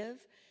we give,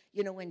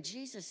 you know, when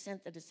Jesus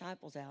sent the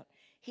disciples out,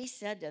 he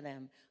said to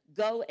them,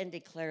 go and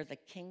declare the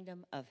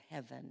kingdom of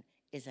heaven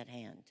is at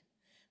hand.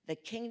 The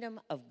kingdom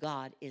of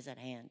God is at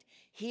hand.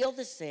 Heal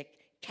the sick,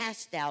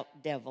 cast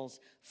out devils.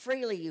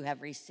 Freely you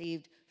have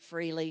received,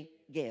 freely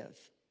give.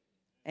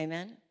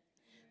 Amen?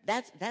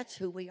 That's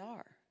who we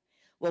are.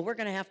 Well, we're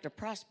going to have to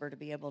prosper to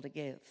be able to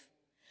give.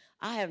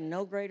 I have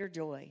no greater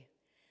joy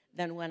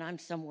than when I'm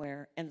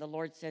somewhere and the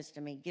Lord says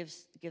to me,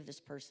 give this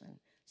person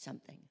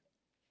something.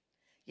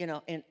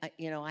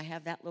 I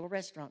have that little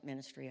restaurant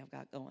ministry I've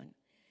got going.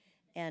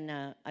 And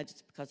I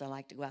just because I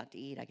like to go out to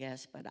eat, I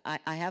guess. But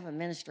I have a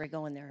ministry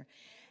going there,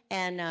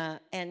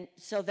 and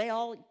so they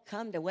all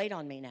come to wait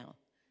on me now.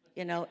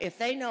 If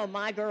they know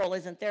my girl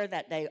isn't there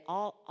that day,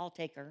 I'll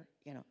take her.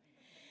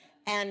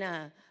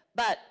 And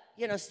but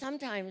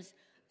sometimes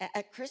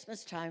at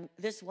Christmas time,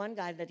 this one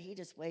guy that he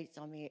just waits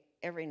on me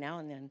every now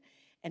and then,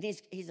 and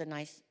he's a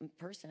nice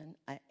person.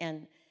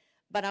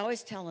 But I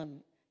always tell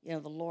him, the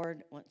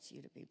Lord wants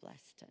you to be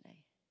blessed today.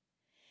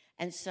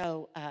 And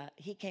so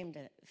he came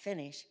to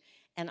finish,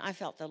 and I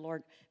felt the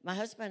Lord. My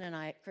husband and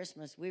I at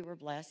Christmas, we were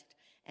blessed.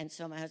 And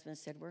so my husband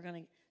said, we're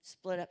going to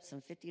split up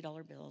some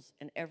 $50 bills,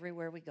 and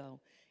everywhere we go,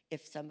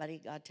 if somebody,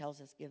 God tells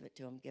us, give it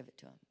to them, give it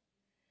to them.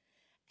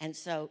 And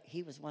so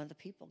he was one of the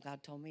people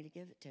God told me to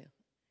give it to.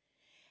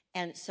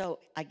 And so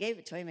I gave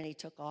it to him, and he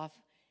took off,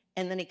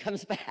 and then he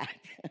comes back.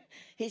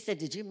 He said,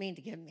 did you mean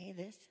to give me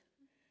this?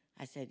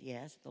 I said,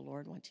 yes, the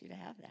Lord wants you to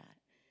have that.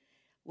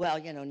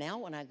 Well, now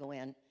when I go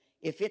in,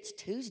 if it's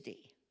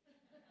Tuesday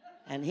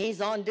and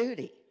he's on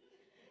duty,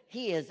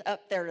 he is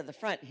up there to the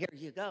front. Here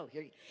you go.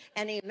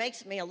 And he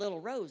makes me a little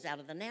rose out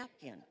of the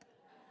napkin.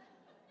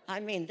 I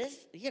mean,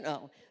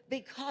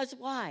 because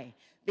why?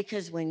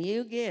 Because when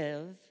you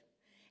give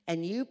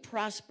and you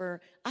prosper,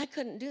 I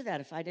couldn't do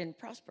that if I didn't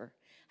prosper.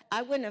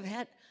 I wouldn't have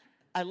had,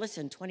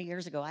 listen, 20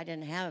 years ago, I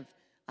didn't have,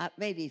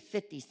 maybe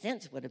 50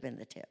 cents would have been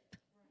the tip.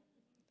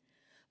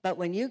 But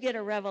when you get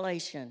a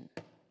revelation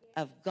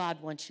of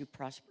God wants you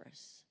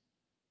prosperous,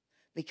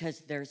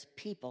 because there's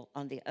people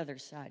on the other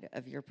side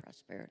of your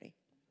prosperity.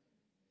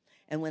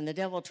 And when the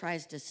devil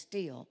tries to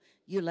steal,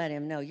 you let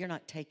him know you're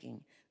not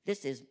taking.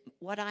 This is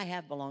what I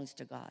have belongs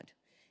to God.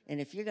 And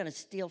if you're going to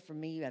steal from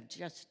me, you have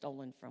just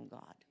stolen from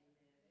God.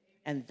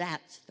 And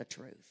that's the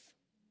truth.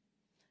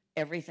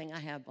 Everything I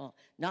have,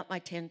 not my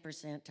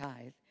 10%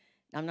 tithe.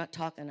 I'm not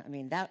talking,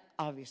 that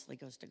obviously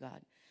goes to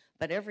God.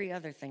 But every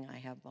other thing I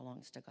have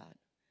belongs to God.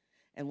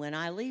 And when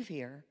I leave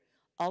here,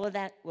 all of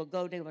that will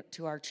go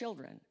to our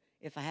children.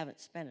 If I haven't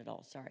spent it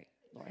all, sorry,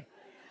 Lori.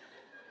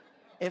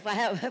 If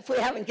we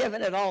haven't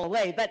given it all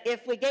away, but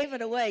if we gave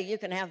it away, you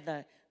can have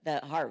the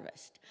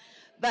harvest.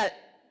 But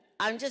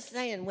I'm just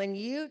saying, when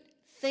you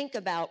think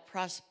about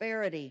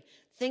prosperity,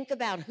 think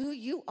about who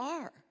you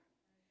are.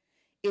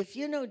 If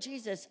you know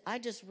Jesus, I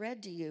just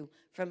read to you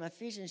from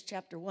Ephesians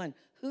chapter 1,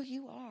 who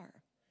you are.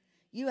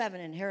 You have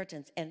an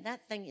inheritance, and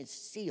that thing is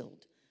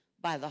sealed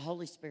by the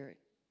Holy Spirit.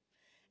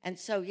 And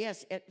so,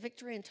 yes, at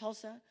Victory in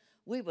Tulsa,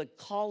 we would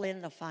call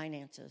in the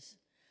finances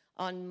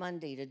on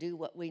Monday to do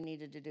what we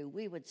needed to do.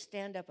 We would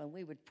stand up and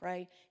we would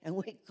pray, and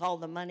we'd call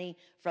the money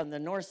from the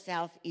north,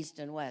 south, east,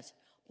 and west.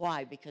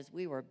 Why? Because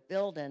we were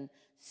building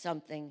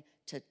something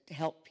to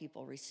help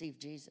people receive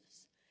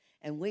Jesus.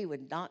 And we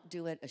would not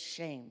do it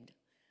ashamed.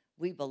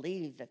 We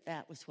believed that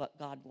that was what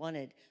God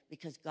wanted,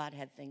 because God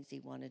had things he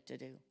wanted to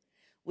do.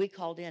 We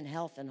called in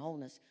health and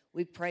wholeness.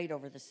 We prayed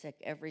over the sick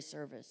every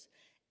service.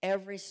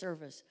 Every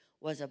service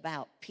was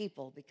about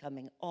people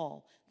becoming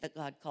all that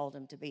God called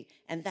them to be.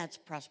 And that's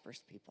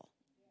prosperous people.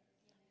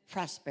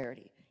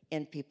 Prosperity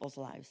in people's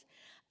lives.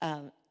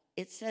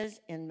 It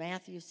says in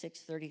Matthew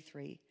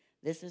 6:33,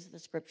 this is the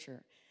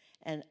scripture,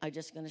 and I'm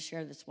just going to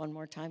share this one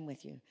more time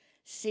with you.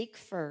 Seek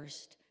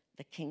first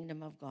the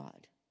kingdom of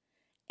God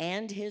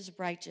and his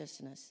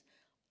righteousness.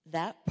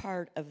 That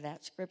part of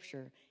that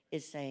scripture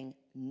is saying,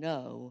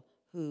 know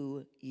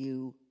who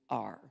you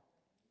are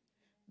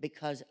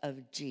because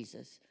of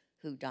Jesus,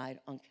 who died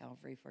on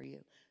Calvary for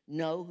you.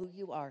 Know who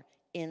you are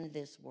in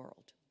this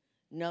world.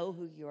 Know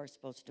who you are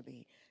supposed to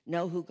be.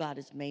 Know who God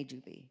has made you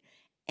be.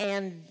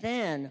 And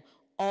then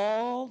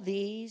all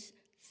these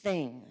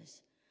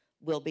things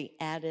will be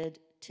added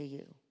to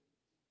you.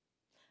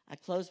 I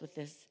close with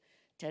this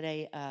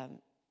today.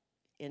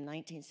 In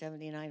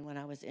 1979, when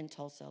I was in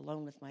Tulsa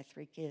alone with my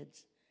 3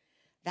 kids,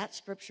 that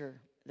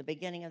scripture, the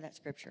beginning of that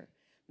scripture,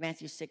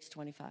 Matthew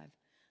 6:25,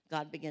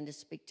 God began to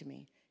speak to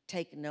me.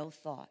 Take no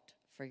thought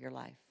for your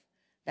life.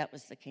 That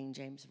was the King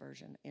James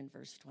Version in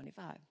verse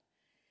 25.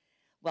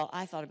 Well,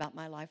 I thought about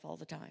my life all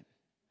the time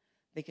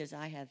because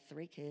I had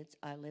 3 kids.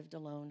 I lived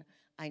alone.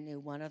 I knew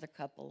one other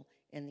couple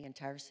in the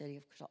entire city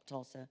of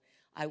Tulsa.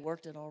 I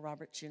worked at Oral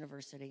Roberts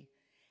University,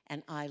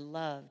 and I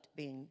loved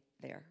being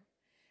there.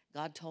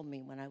 God told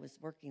me when I was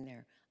working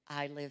there,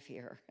 I live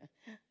here.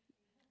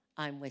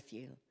 I'm with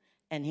you.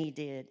 And he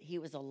did. He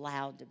was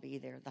allowed to be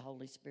there. The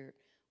Holy Spirit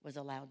was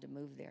allowed to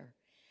move there.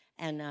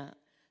 And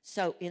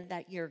so in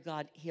that year,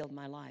 God healed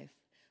my life.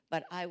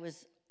 But I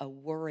was a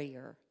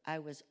worrier. I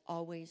was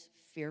always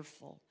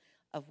fearful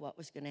of what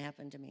was going to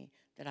happen to me,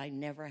 that I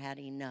never had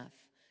enough.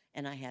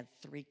 And I had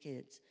 3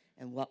 kids.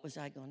 And what was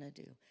I going to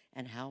do?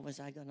 And how was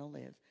I going to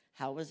live?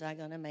 How was I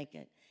going to make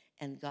it?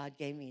 And God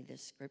gave me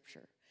this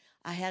scripture.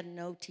 I had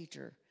no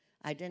teacher.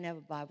 I didn't have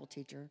a Bible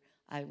teacher.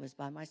 I was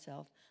by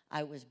myself.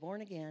 I was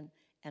born again,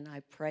 and I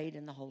prayed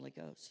in the Holy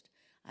Ghost.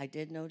 I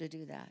did know to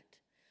do that.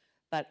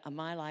 But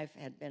my life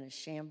had been a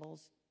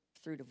shambles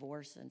through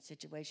divorce and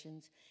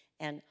situations,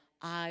 and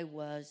I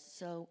was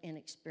so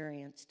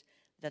inexperienced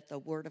that the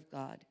Word of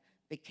God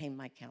became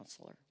my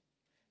counselor,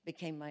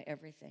 became my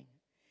everything.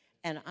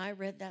 And I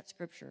read that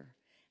scripture,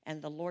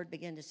 and the Lord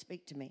began to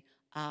speak to me.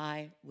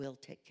 I will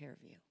take care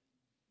of you.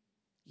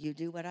 You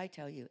do what I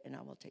tell you, and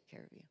I will take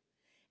care of you.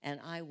 And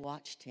I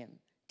watched him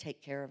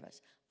take care of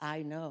us.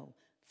 I know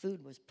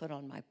food was put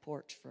on my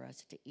porch for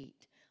us to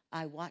eat.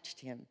 I watched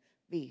him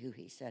be who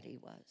he said he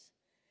was.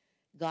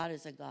 God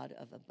is a God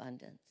of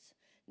abundance.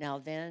 Now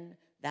then,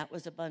 that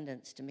was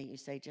abundance to me. You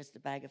say just a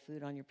bag of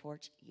food on your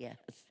porch? Yes,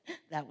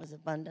 that was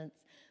abundance.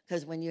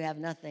 Because when you have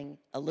nothing,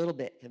 a little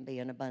bit can be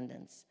an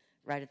abundance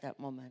right at that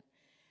moment.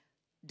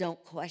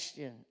 Don't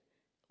question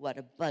what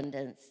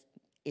abundance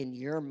in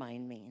your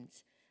mind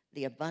means.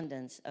 The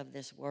abundance of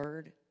this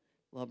word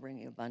will bring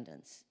you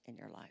abundance in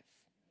your life.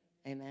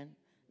 Amen.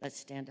 Let's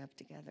stand up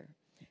together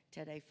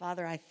today.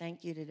 Father, I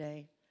thank you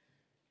today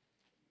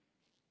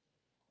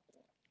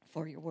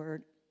for your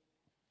word.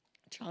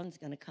 John's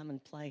going to come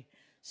and play.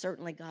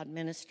 Certainly God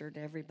ministered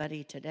to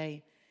everybody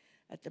today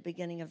at the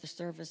beginning of the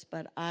service,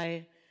 but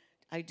I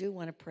do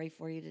want to pray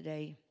for you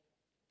today.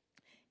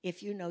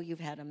 If you know you've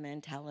had a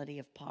mentality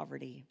of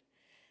poverty,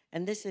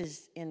 and this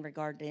is in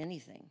regard to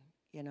anything,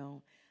 you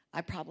know,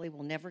 I probably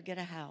will never get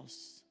a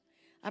house.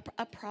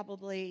 I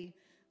probably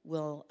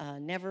will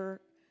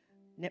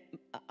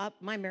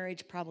my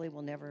marriage probably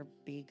will never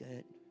be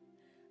good.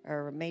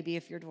 Or maybe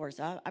if you're divorced,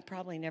 I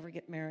probably never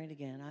get married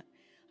again.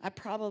 I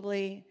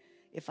probably,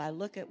 if I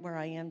look at where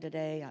I am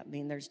today, I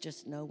mean, there's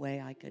just no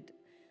way I could,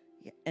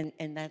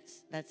 and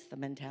that's the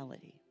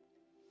mentality.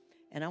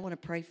 And I want to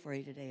pray for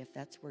you today if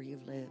that's where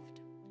you've lived.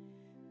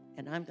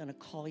 And I'm going to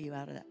call you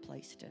out of that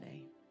place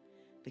today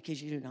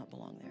because you do not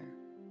belong there.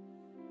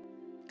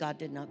 God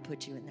did not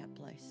put you in that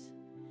place.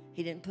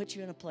 He didn't put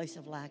you in a place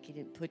of lack. He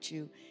didn't put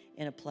you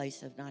in a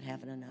place of not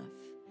having enough.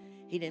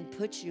 He didn't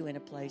put you in a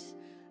place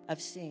of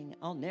seeing,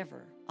 I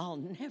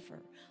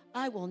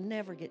will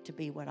never get to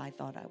be what I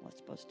thought I was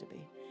supposed to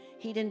be.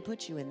 He didn't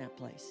put you in that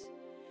place.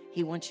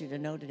 He wants you to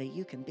know today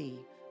you can be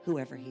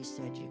whoever he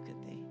said you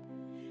could be.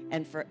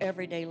 And for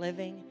everyday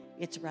living,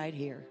 it's right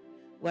here.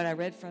 What I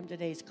read from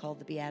today is called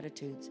the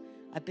Beatitudes.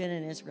 I've been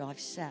in Israel. I've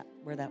sat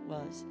where that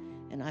was.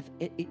 And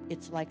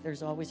it's like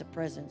there's always a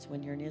presence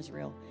when you're in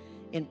Israel,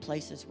 in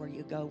places where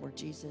you go where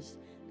Jesus,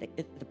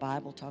 the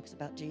Bible talks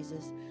about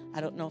Jesus.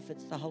 I don't know if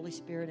it's the Holy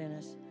Spirit in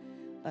us,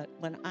 but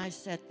when I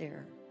sat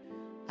there,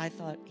 I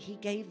thought he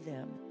gave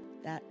them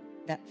that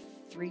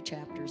 3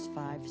 chapters,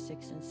 5,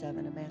 6, and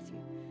 7 of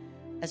Matthew,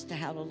 as to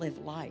how to live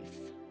life,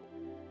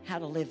 how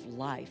to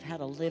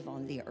live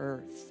on the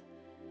earth.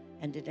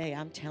 And today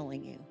I'm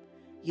telling you,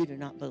 you do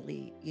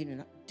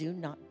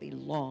not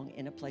belong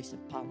in a place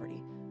of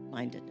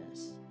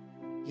poverty-mindedness.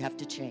 You have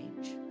to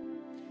change.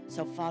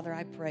 So, Father,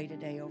 I pray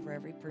today over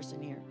every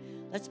person here.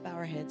 Let's bow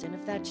our heads. And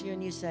if that's you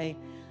and you say,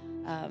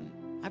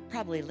 I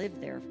probably lived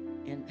there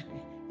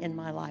in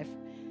my life,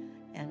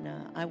 and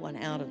I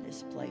want out of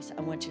this place,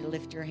 I want you to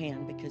lift your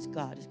hand because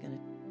God is going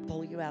to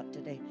pull you out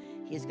today.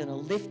 He is going to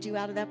lift you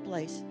out of that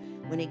place.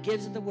 When he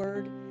gives the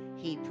word,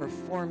 he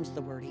performs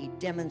the word. He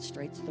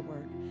demonstrates the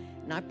word.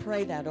 And I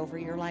pray that over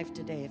your life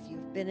today. If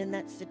you've been in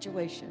that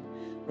situation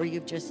where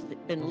you've just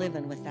been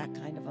living with that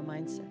kind of a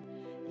mindset.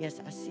 Yes,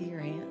 I see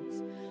your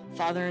hands.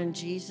 Father, in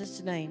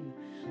Jesus' name,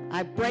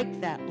 I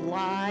break that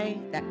lie,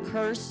 that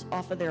curse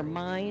off of their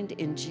mind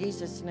in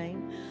Jesus'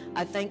 name.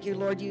 I thank you,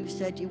 Lord, you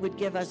said you would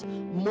give us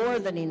more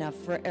than enough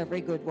for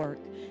every good work,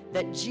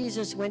 that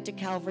Jesus went to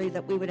Calvary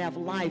that we would have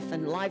life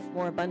and life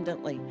more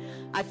abundantly.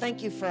 I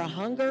thank you for a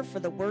hunger for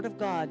the word of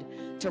God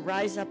to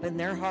rise up in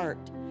their heart,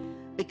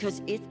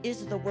 because it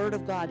is the word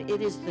of God.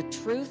 It is the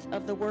truth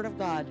of the word of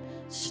God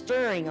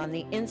stirring on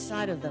the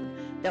inside of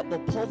them that will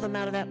pull them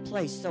out of that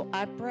place. So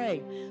I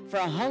pray for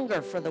a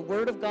hunger for the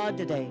word of God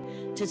today,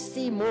 to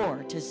see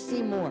more, to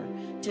see more,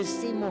 to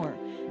see more.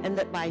 And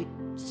that by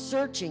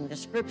searching the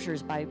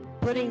scriptures, by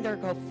putting their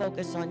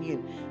focus on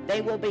you,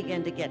 they will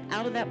begin to get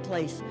out of that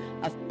place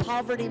of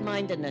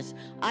poverty-mindedness.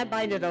 I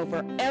bind it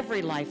over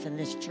every life in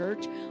this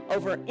church,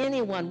 over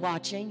anyone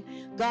watching.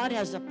 God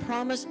has a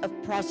promise of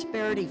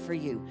prosperity for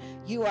you.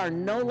 You are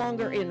no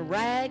longer in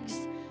rags.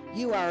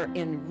 You are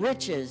in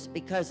riches,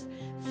 because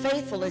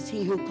faithful is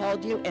he who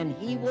called you, and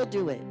he will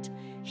do it.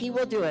 He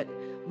will do it.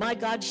 My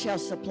God shall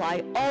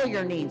supply all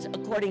your needs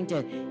according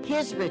to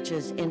his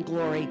riches in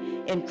glory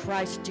in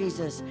Christ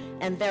Jesus.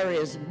 And there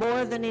is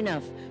more than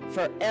enough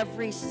for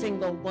every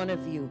single one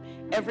of you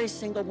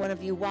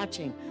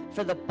watching,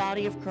 for the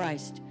body of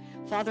Christ.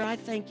 Father, I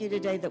thank you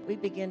today that we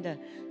begin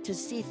to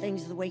see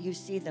things the way you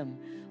see them.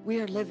 We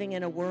are living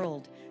in a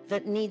world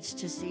that needs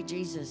to see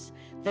Jesus,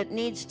 that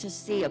needs to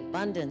see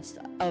abundance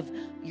of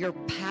your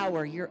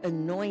power, your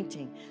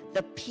anointing,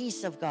 the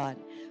peace of God.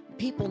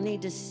 People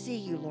need to see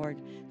you,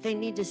 Lord. They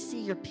need to see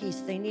your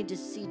peace. They need to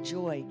see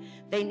joy.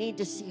 They need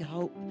to see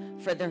hope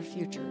for their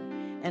future.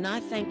 And I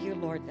thank you,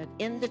 Lord, that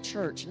in the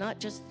church, not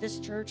just this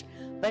church,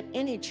 but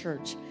any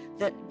church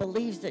that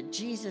believes that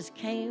Jesus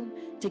came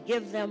to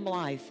give them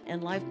life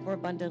and life more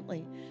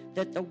abundantly,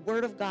 that the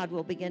word of God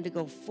will begin to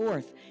go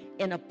forth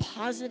in a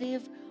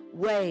positive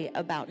way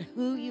about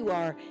who you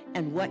are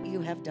and what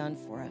you have done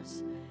for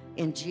us.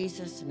 in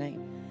Jesus'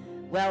 name.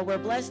 Well, we're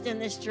blessed in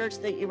this church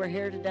that you were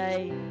here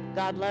today.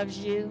 God loves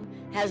you,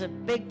 has a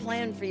big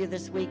plan for you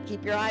this week.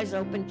 Keep your eyes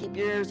open, keep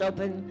your ears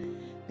open,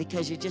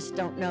 because you just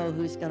don't know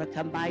who's going to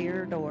come by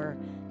your door,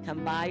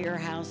 come by your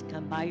house,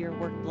 come by your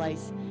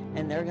workplace,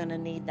 and they're going to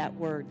need that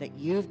word that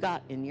you've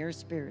got in your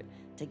spirit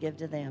to give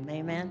to them.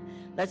 Amen.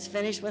 Let's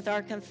finish with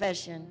our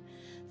confession.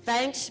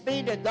 Thanks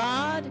be to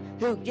God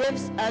who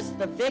gives us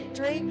the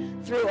victory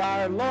through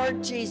our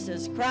Lord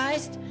Jesus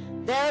Christ.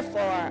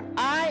 Therefore,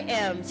 I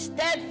am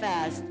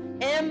steadfast,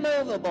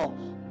 immovable,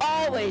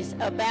 always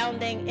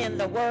abounding in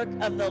the work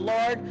of the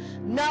Lord,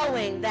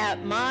 knowing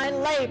that my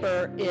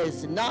labor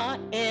is not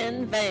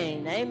in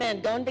vain.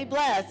 Amen. Go and be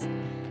blessed.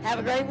 Have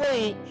a great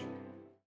week.